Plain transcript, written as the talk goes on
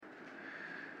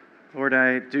Lord,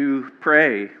 I do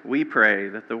pray, we pray,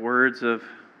 that the words of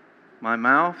my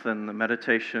mouth and the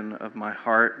meditation of my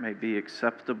heart may be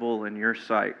acceptable in your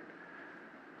sight,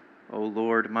 O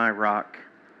Lord, my rock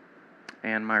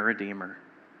and my redeemer.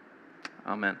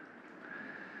 Amen.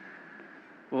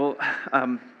 Well,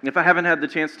 if I haven't had the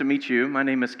chance to meet you, my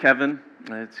name is Kevin.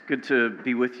 It's good to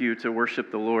be with you to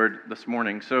worship the Lord this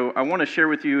morning. So I want to share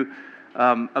with you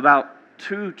about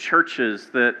two churches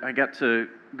that I got to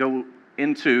go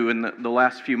into in the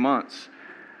last few months.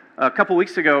 A couple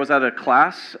weeks ago, I was at a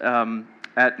class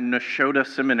at Nashotah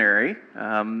Seminary,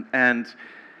 and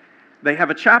they have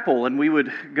a chapel, and we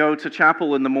would go to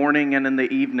chapel in the morning and in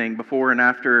the evening before and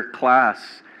after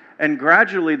class. And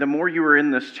gradually, the more you were in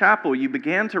this chapel, you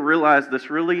began to realize this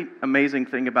really amazing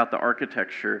thing about the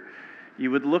architecture.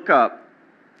 You would look up,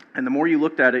 and the more you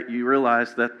looked at it, you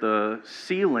realized that the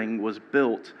ceiling was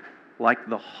built like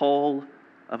the hull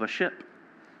of a ship.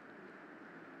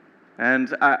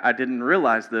 And I didn't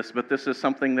realize this, but this is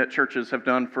something that churches have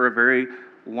done for a very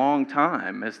long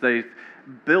time, as they've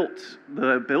built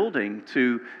the building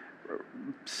to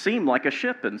seem like a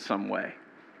ship in some way.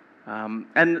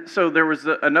 And so there was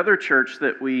another church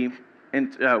that we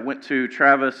went to,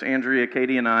 Travis, Andrea,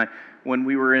 Katie, and I, when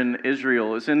we were in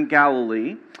Israel. It's in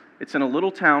Galilee. It's in a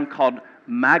little town called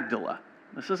Magdala.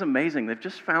 This is amazing. They've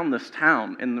just found this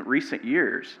town in the recent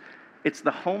years. It's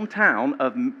the hometown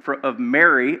of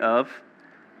Mary of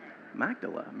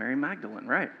Magdala, Mary Magdalene,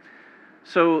 right?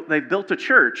 So they've built a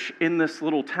church in this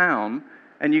little town,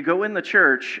 and you go in the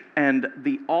church, and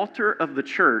the altar of the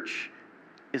church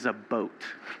is a boat.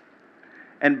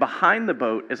 And behind the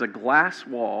boat is a glass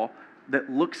wall that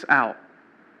looks out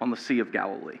on the Sea of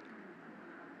Galilee.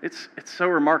 It's so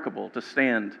remarkable to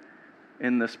stand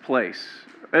in this place.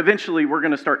 Eventually, we're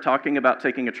going to start talking about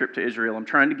taking a trip to Israel. I'm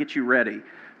trying to get you ready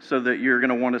so that you're going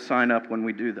to want to sign up when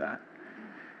we do that.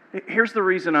 Here's the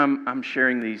reason I'm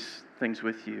sharing these things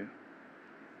with you.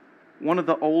 One of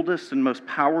the oldest and most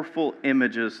powerful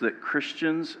images that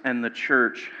Christians and the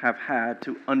church have had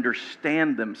to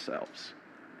understand themselves,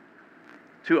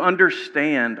 to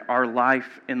understand our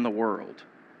life in the world,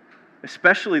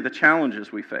 especially the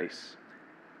challenges we face,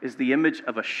 is the image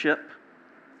of a ship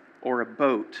or a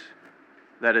boat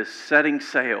that is setting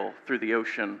sail through the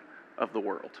ocean of the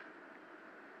world.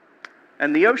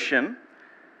 And the ocean,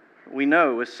 we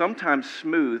know, is sometimes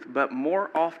smooth, but more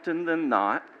often than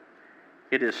not,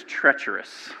 it is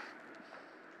treacherous.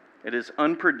 It is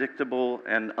unpredictable,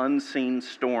 and unseen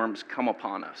storms come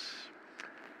upon us.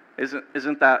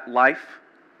 Isn't that life?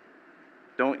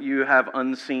 Don't you have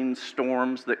unseen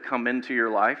storms that come into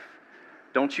your life?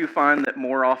 Don't you find that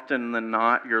more often than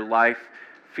not, your life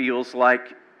feels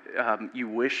like you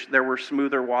wish there were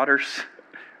smoother waters,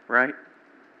 right?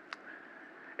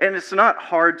 And it's not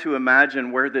hard to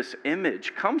imagine where this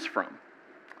image comes from.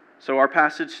 So our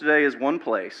passage today is one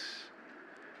place.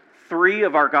 3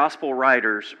 of our gospel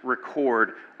writers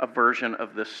record a version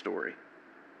of this story.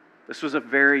 This was a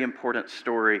very important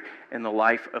story in the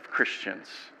life of Christians.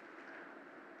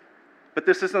 But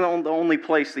this isn't the only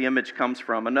place the image comes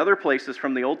from. Another place is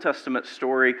from the Old Testament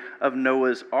story of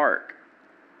Noah's Ark.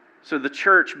 So the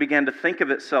church began to think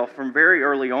of itself from very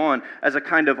early on as a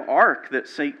kind of ark that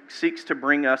seeks to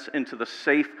bring us into the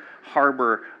safe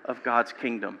harbor of God's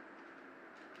kingdom.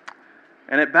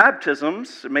 And at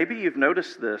baptisms, maybe you've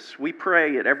noticed this, we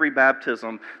pray at every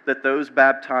baptism that those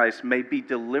baptized may be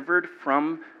delivered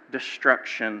from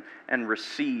destruction and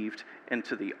received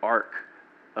into the ark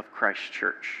of Christ's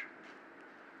church.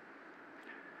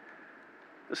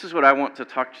 This is what I want to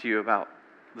talk to you about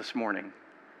this morning.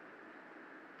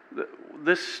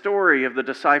 This story of the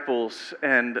disciples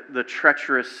and the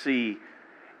treacherous sea,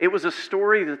 it was a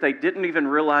story that they didn't even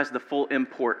realize the full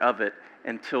import of it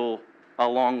until a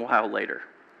long while later.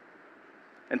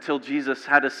 Until Jesus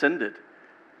had ascended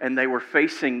and they were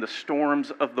facing the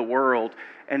storms of the world.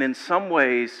 And in some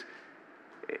ways,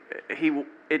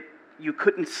 you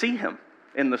couldn't see him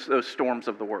in those storms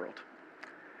of the world.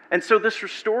 And so this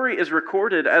story is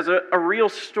recorded as a real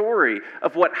story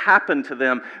of what happened to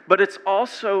them, but it's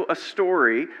also a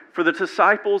story for the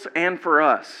disciples and for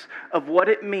us of what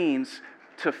it means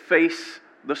to face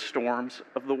the storms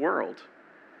of the world.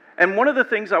 And one of the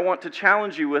things I want to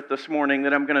challenge you with this morning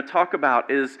that I'm going to talk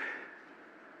about is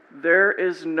there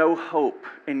is no hope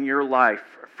in your life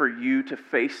for you to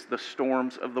face the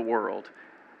storms of the world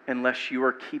unless you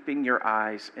are keeping your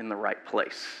eyes in the right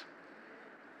place.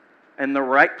 And the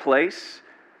right place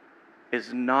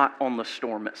is not on the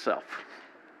storm itself.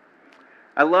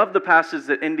 I love the passage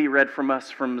that Indy read from us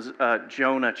from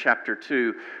Jonah chapter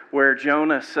 2, where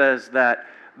Jonah says that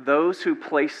those who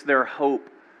place their hope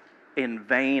in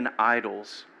vain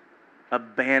idols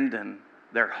abandon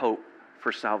their hope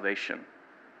for salvation.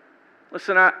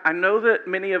 Listen, I know that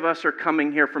many of us are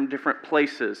coming here from different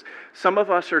places. Some of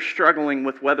us are struggling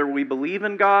with whether we believe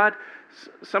in God.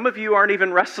 Some of you aren't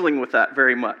even wrestling with that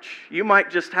very much. You might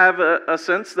just have a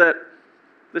sense that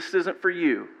this isn't for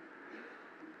you.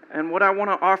 And what I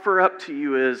want to offer up to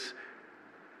you is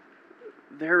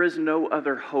there is no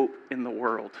other hope in the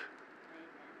world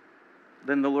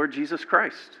than the Lord Jesus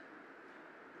Christ.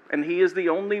 And He is the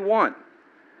only one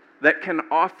that can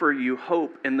offer you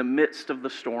hope in the midst of the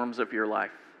storms of your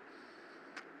life.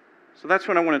 So that's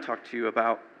what I want to talk to you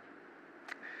about.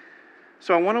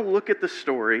 So I want to look at the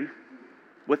story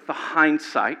with the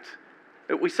hindsight.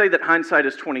 We say that hindsight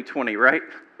is 20/20, right?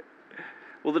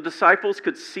 Well, the disciples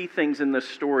could see things in this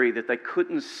story that they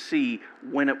couldn't see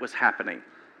when it was happening.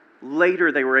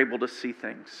 Later, they were able to see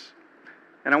things.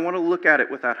 And I want to look at it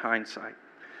with that hindsight.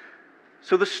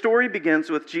 So the story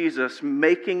begins with Jesus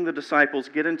making the disciples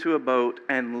get into a boat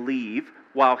and leave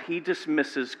while He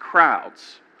dismisses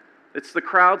crowds. It's the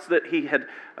crowds that He had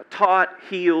taught,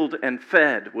 healed, and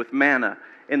fed with manna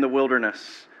in the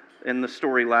wilderness in the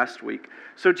story last week.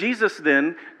 So Jesus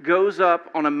then goes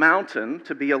up on a mountain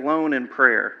to be alone in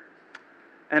prayer.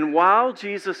 And while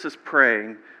Jesus is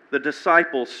praying, the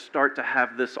disciples start to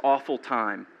have this awful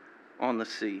time on the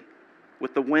sea,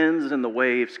 with the winds and the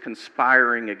waves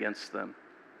conspiring against them.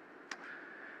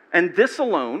 And this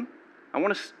alone, I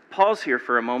want to pause here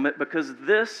for a moment, because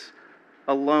this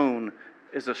alone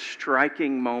is a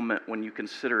striking moment when you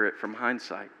consider it from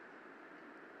hindsight.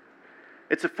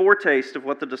 It's a foretaste of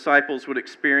what the disciples would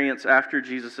experience after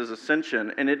Jesus'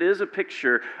 ascension, and it is a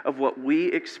picture of what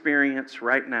we experience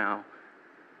right now.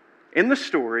 In the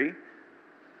story,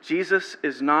 Jesus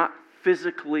is not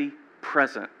physically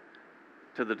present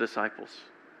to the disciples.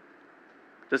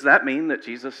 Does that mean that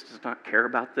Jesus does not care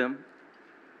about them?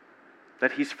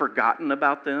 That He's forgotten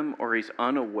about them, or He's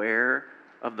unaware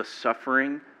of the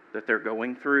suffering that they're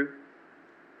going through?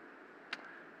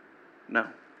 No.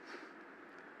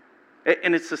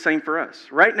 And it's the same for us.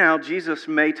 Right now, Jesus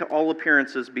may to all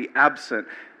appearances be absent,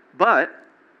 but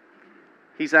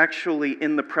He's actually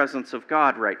in the presence of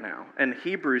God right now. And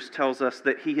Hebrews tells us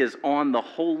that He is on the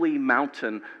holy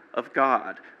mountain of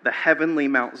God, the heavenly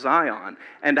Mount Zion.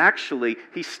 And actually,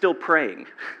 He's still praying.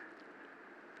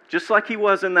 Just like He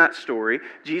was in that story,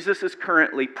 Jesus is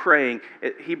currently praying.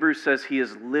 Hebrews says He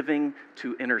is living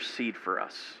to intercede for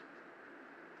us.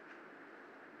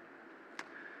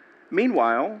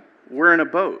 Meanwhile, we're in a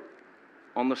boat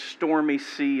on the stormy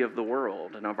sea of the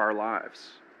world and of our lives.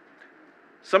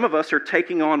 Some of us are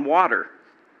taking on water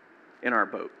in our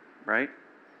boat, right?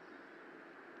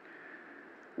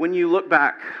 When you look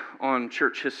back on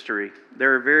church history,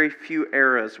 there are very few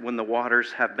eras when the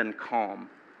waters have been calm.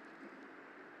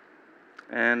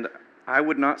 And I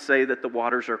would not say that the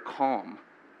waters are calm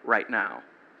right now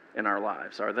in our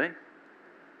lives, are they?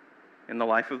 In the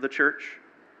life of the church?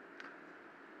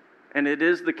 And it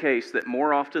is the case that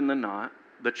more often than not,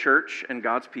 the church and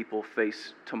God's people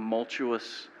face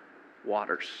tumultuous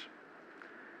waters.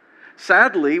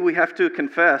 Sadly, we have to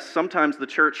confess, sometimes the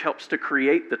church helps to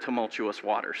create the tumultuous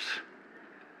waters.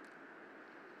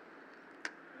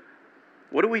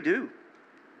 What do?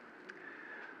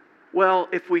 Well,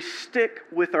 if we stick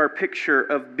with our picture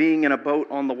of being in a boat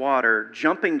on the water,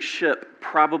 jumping ship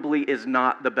probably is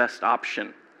not the best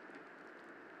option.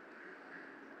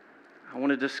 I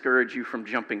want to discourage you from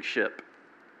jumping ship.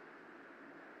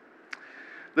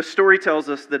 The story tells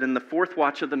us that in the fourth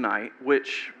watch of the night,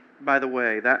 which, by the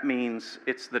way, that means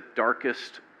it's the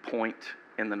darkest point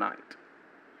in the night.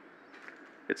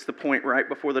 It's the point right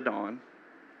before the dawn,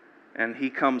 and He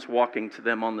comes walking to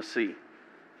them on the sea.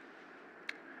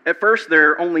 At first,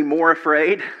 they're only more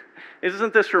afraid.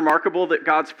 Isn't this remarkable that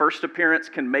God's first appearance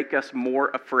can make us more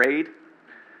afraid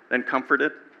than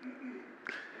comforted?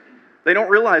 They don't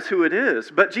realize who it is,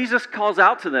 but Jesus calls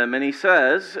out to them and He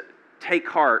says, "Take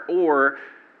heart," or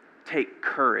 "take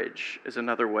courage" is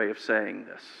another way of saying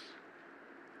this.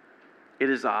 It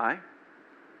is I.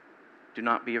 Do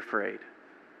not be afraid.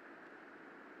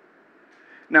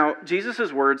 Now,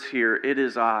 Jesus' words here, "it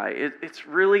is I," it's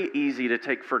really easy to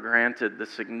take for granted the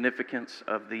significance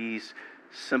of these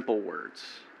simple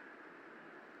words.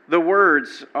 The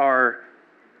words are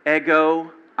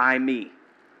ego, I, me.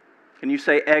 Can you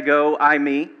say ego, I,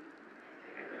 me?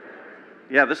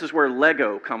 Yeah, this is where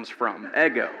Lego comes from.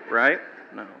 Ego, right?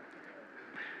 No.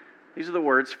 These are the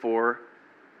words for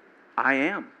I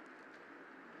am.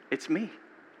 It's me.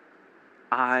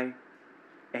 I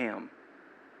am.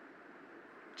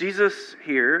 Jesus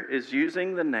here is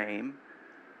using the name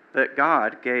that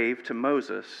God gave to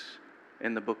Moses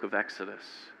in the book of Exodus.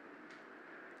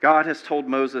 God has told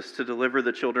Moses to deliver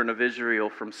the children of Israel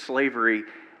from slavery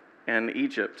in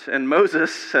Egypt. And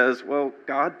Moses says, well,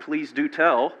 God, please do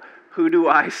tell, who do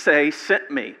I say sent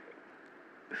me?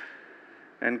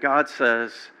 And God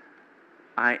says,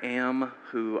 I am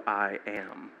who I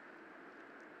am.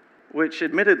 Which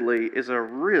admittedly is a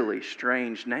really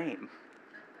strange name,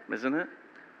 isn't it?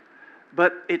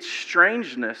 But its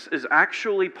strangeness is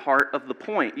actually part of the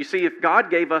point. You see, if God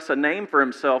gave us a name for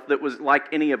himself that was like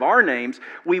any of our names,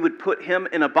 we would put him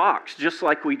in a box, just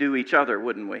like we do each other,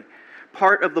 wouldn't we?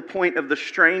 Part of the point of the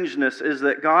strangeness is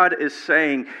that God is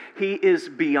saying he is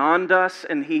beyond us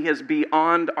and he is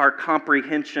beyond our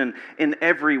comprehension in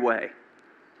every way.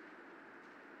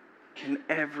 In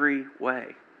every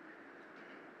way.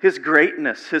 His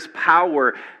greatness, his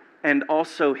power, and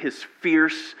also his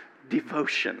fierce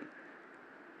devotion.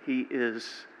 He is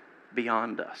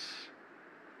beyond us.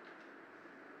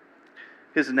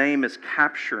 His name is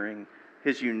capturing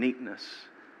his uniqueness.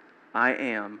 I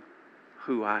am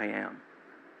who I am.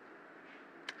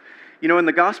 You know, in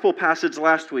the gospel passage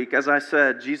last week, as I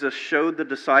said, Jesus showed the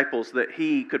disciples that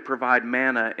he could provide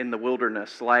manna in the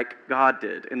wilderness like God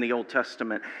did in the Old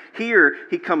Testament. Here,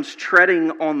 he comes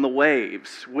treading on the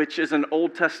waves, which is an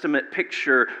Old Testament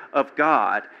picture of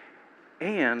God,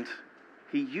 and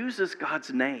he uses God's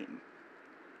name.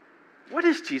 What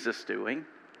is Jesus doing?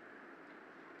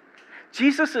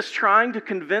 Jesus is trying to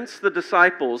convince the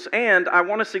disciples, and I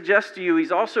want to suggest to you,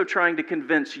 he's also trying to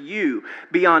convince you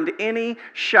beyond any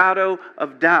shadow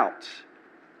of doubt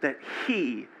that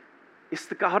he is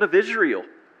the God of Israel.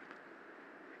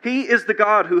 He is the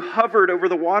God who hovered over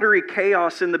the watery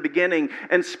chaos in the beginning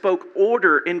and spoke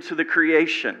order into the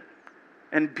creation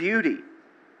and beauty.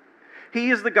 He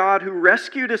is the God who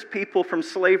rescued his people from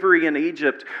slavery in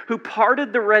Egypt, who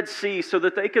parted the Red Sea so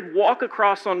that they could walk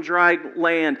across on dry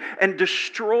land and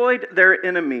destroyed their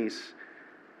enemies.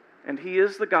 And he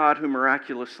is the God who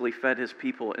miraculously fed his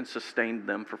people and sustained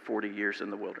them for 40 years in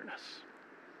the wilderness.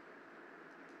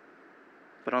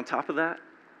 But on top of that,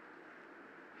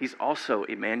 he's also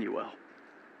Emmanuel,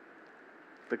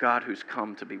 the God who's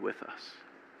come to be with us.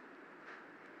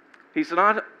 He's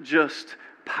not just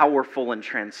powerful and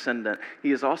transcendent.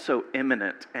 He is also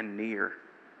immanent and near.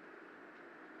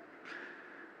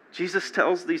 Jesus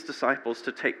tells these disciples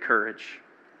to take courage,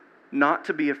 not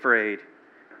to be afraid,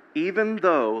 even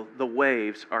though the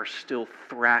waves are still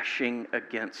thrashing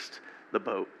against the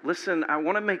boat. Listen, I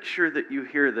want to make sure that you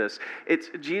hear this.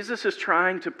 Jesus is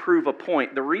trying to prove a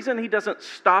point. The reason he doesn't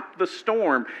stop the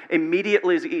storm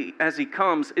immediately as he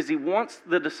comes is he wants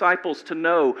the disciples to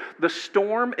know the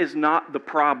storm is not the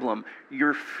problem.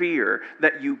 Your fear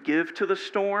that you give to the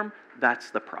storm,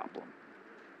 that's the problem.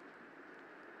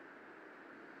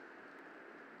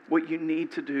 What you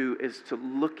need to do is to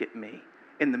look at me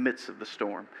in the midst of the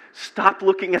storm. Stop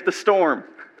looking at the storm.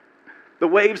 The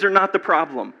waves are not the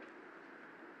problem.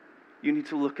 You need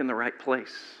to look in the right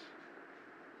place.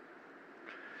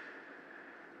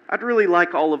 I'd really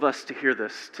like all of us to hear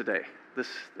this today, this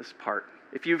part.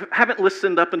 If you haven't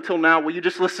listened up until now, will you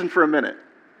just listen for a minute?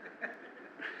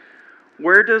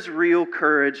 Where does real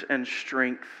courage and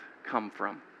strength come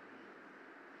from?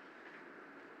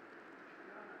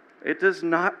 It does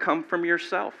not come from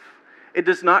yourself. It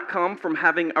does not come from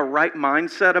having a right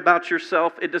mindset about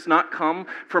yourself. It does not come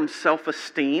from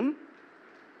self-esteem.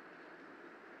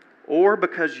 Or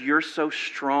because you're so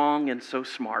strong and so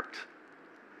smart.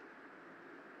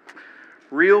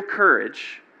 Real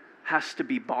courage has to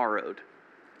be borrowed.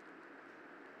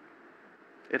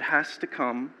 It has to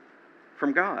come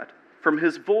from God, from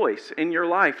his voice in your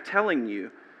life telling you,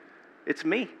 it's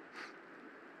me.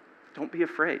 Don't be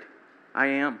afraid. I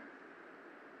am.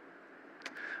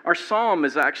 Our psalm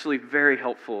is actually very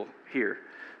helpful here.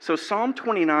 So Psalm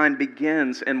 29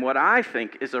 begins in what I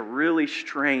think is a really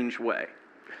strange way.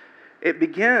 It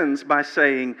begins by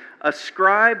saying,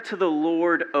 ascribe to the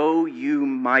Lord, O you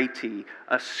mighty.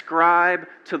 Ascribe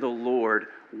to the Lord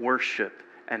worship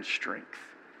and strength.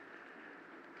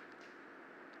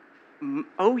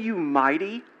 O you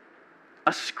mighty,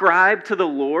 ascribe to the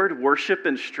Lord worship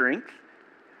and strength.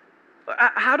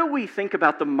 How do we think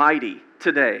about the mighty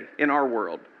today in our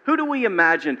world? Who do we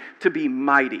imagine to be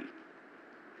mighty?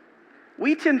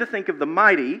 We tend to think of the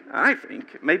mighty, I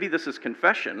think, maybe this is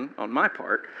confession on my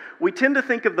part, we tend to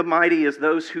think of the mighty as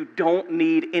those who don't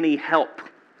need any help,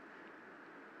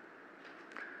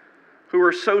 who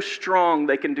are so strong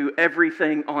they can do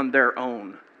everything on their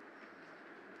own.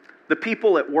 The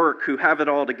people at work who have it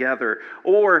all together,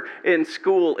 or in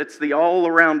school, it's the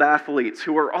all-around athletes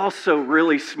who are also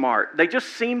really smart. They just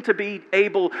seem to be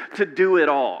able to do it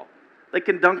all. They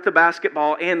can dunk the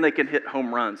basketball and they can hit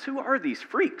home runs. Who are these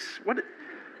freaks?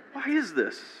 Why is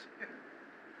this?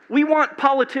 We want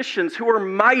politicians who are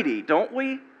mighty, don't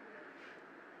we?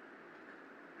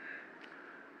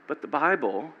 But the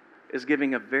Bible is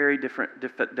giving a very different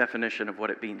definition of what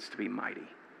it means to be mighty.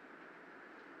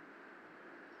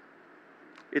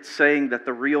 It's saying that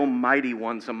the real mighty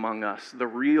ones among us, the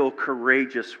real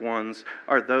courageous ones,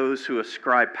 are those who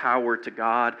ascribe power to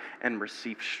God and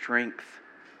receive strength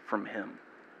from Him.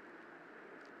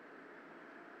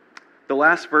 The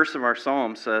last verse of our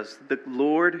psalm says, "The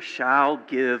Lord shall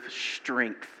give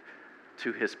strength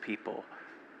to His people.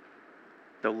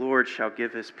 The Lord shall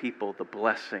give His people the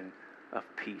blessing of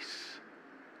peace."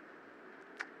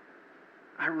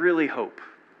 I really hope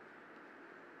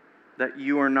that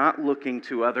you are not looking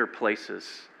to other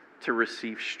places to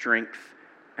receive strength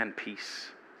and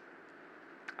peace.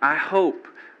 I hope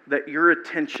that your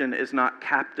attention is not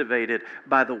captivated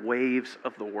by the waves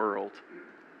of the world.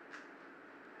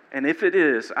 And if it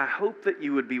is, I hope that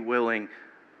you would be willing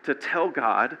to tell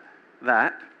God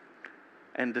that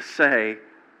and to say,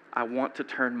 "I want to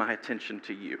turn my attention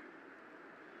to you."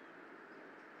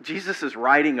 Jesus is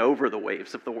riding over the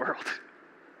waves of the world.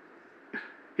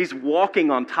 He's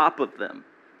walking on top of them.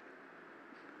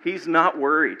 He's not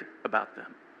worried about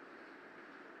them.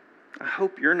 I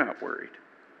hope you're not worried.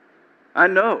 I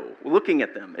know, looking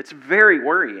at them, it's very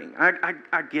worrying.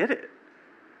 I get it.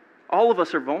 All of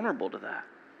us are vulnerable to that.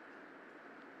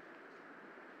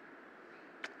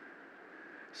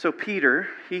 So Peter,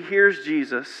 he hears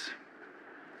Jesus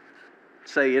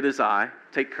say, "It is I,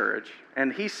 take courage."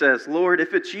 And he says, "Lord,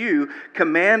 if it's you,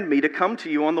 command me to come to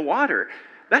you on the water."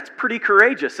 That's pretty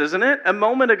courageous, isn't it? A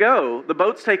moment ago, the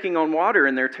boat's taking on water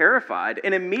and they're terrified.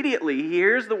 And immediately he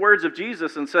hears the words of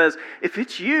Jesus and says, "If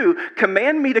it's you,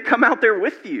 command me to come out there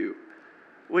with you."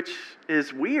 Which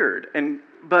is weird.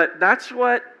 But that's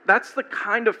the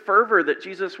kind of fervor that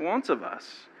Jesus wants of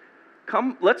us.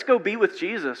 Come, let's go be with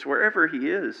Jesus wherever He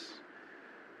is.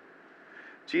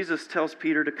 Jesus tells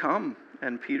Peter to come,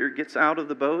 and Peter gets out of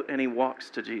the boat and he walks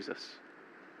to Jesus.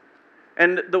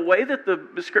 And the way that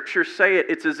the scriptures say it,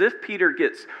 it's as if Peter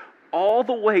gets all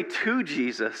the way to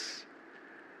Jesus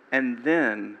and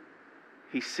then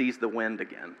he sees the wind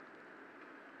again.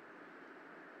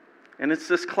 And it's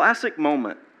this classic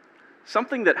moment,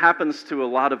 something that happens to a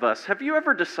lot of us. Have you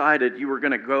ever decided you were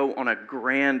going to go on a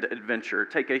grand adventure,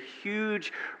 take a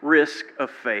huge risk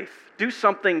of faith, do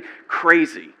something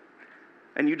crazy,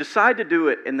 and you decide to do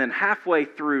it, and then halfway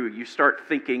through you start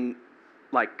thinking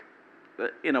like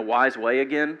in a wise way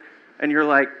again, and you're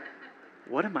like,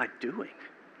 what am I doing?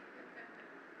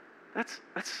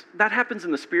 That happens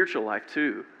in the spiritual life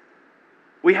too.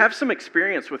 We have some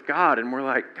experience with God, and we're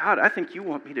like, "God, I think you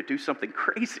want me to do something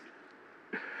crazy."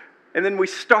 And then we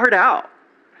start out,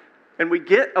 and we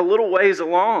get a little ways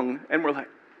along, and we're like,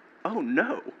 "Oh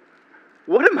no,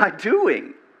 what am I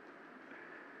doing?"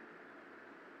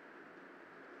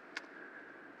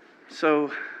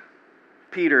 So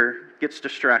Peter gets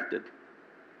distracted.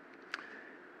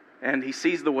 And he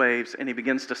sees the waves and he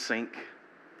begins to sink.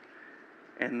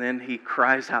 And then he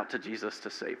cries out to Jesus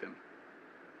to save him.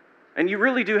 And you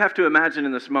really do have to imagine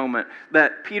in this moment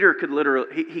that Peter could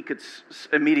he could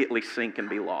immediately sink and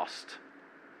be lost.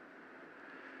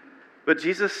 But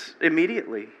Jesus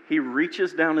immediately, he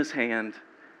reaches down his hand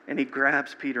and he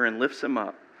grabs Peter and lifts him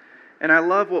up. And I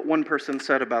love what one person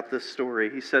said about this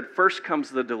story. He said, "First comes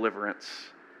the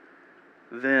deliverance,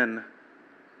 then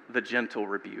the gentle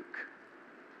rebuke.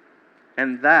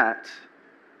 And that,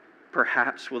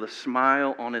 perhaps with a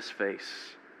smile on his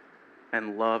face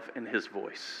and love in his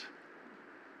voice."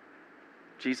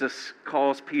 Jesus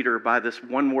calls Peter by this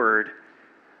one word,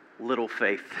 little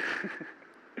faith.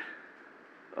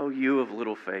 "Oh, you of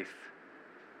little faith,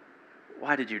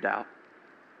 why did you doubt?"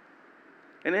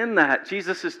 And in that,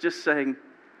 Jesus is just saying,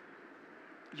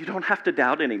 you don't have to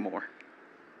doubt anymore.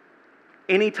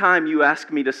 Anytime you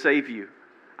ask me to save you,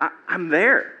 I'm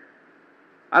there.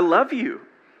 I love you.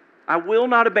 I will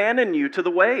not abandon you to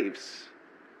the waves.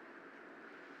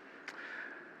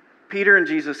 Peter and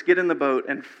Jesus get in the boat,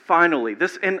 and finally,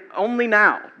 and only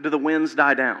now do the winds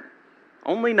die down.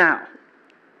 Only now.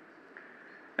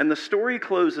 And the story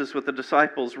closes with the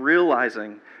disciples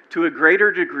realizing, to a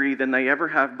greater degree than they ever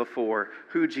have before,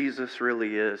 who Jesus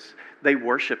really is. They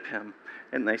worship Him,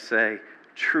 and they say,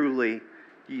 "Truly,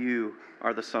 you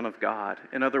are the Son of God."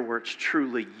 In other words,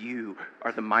 truly, you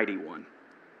are the mighty one.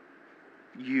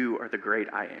 You are the great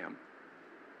I am.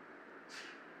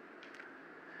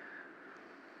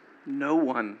 No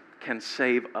one can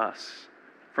save us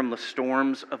from the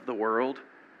storms of the world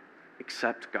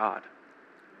except God.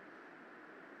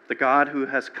 The God who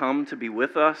has come to be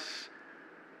with us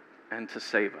and to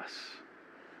save us.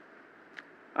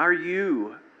 Are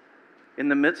you, in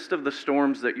the midst of the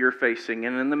storms that you're facing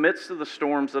and in the midst of the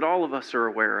storms that all of us are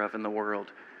aware of in the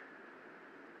world,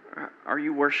 are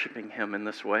you worshiping Him in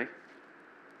this way?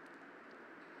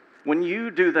 When you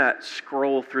do that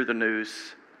scroll through the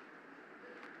news,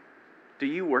 do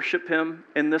you worship Him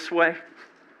in this way?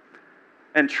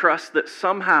 And trust that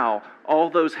somehow all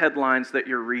those headlines that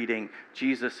you're reading,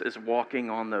 Jesus is walking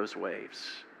on those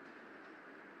waves.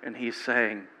 And He's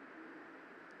saying,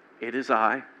 "It is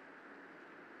I.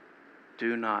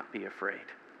 Do not be afraid."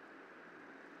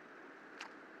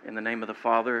 In the name of the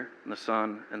Father, and the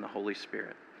Son, and the Holy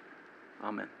Spirit.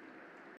 Amen.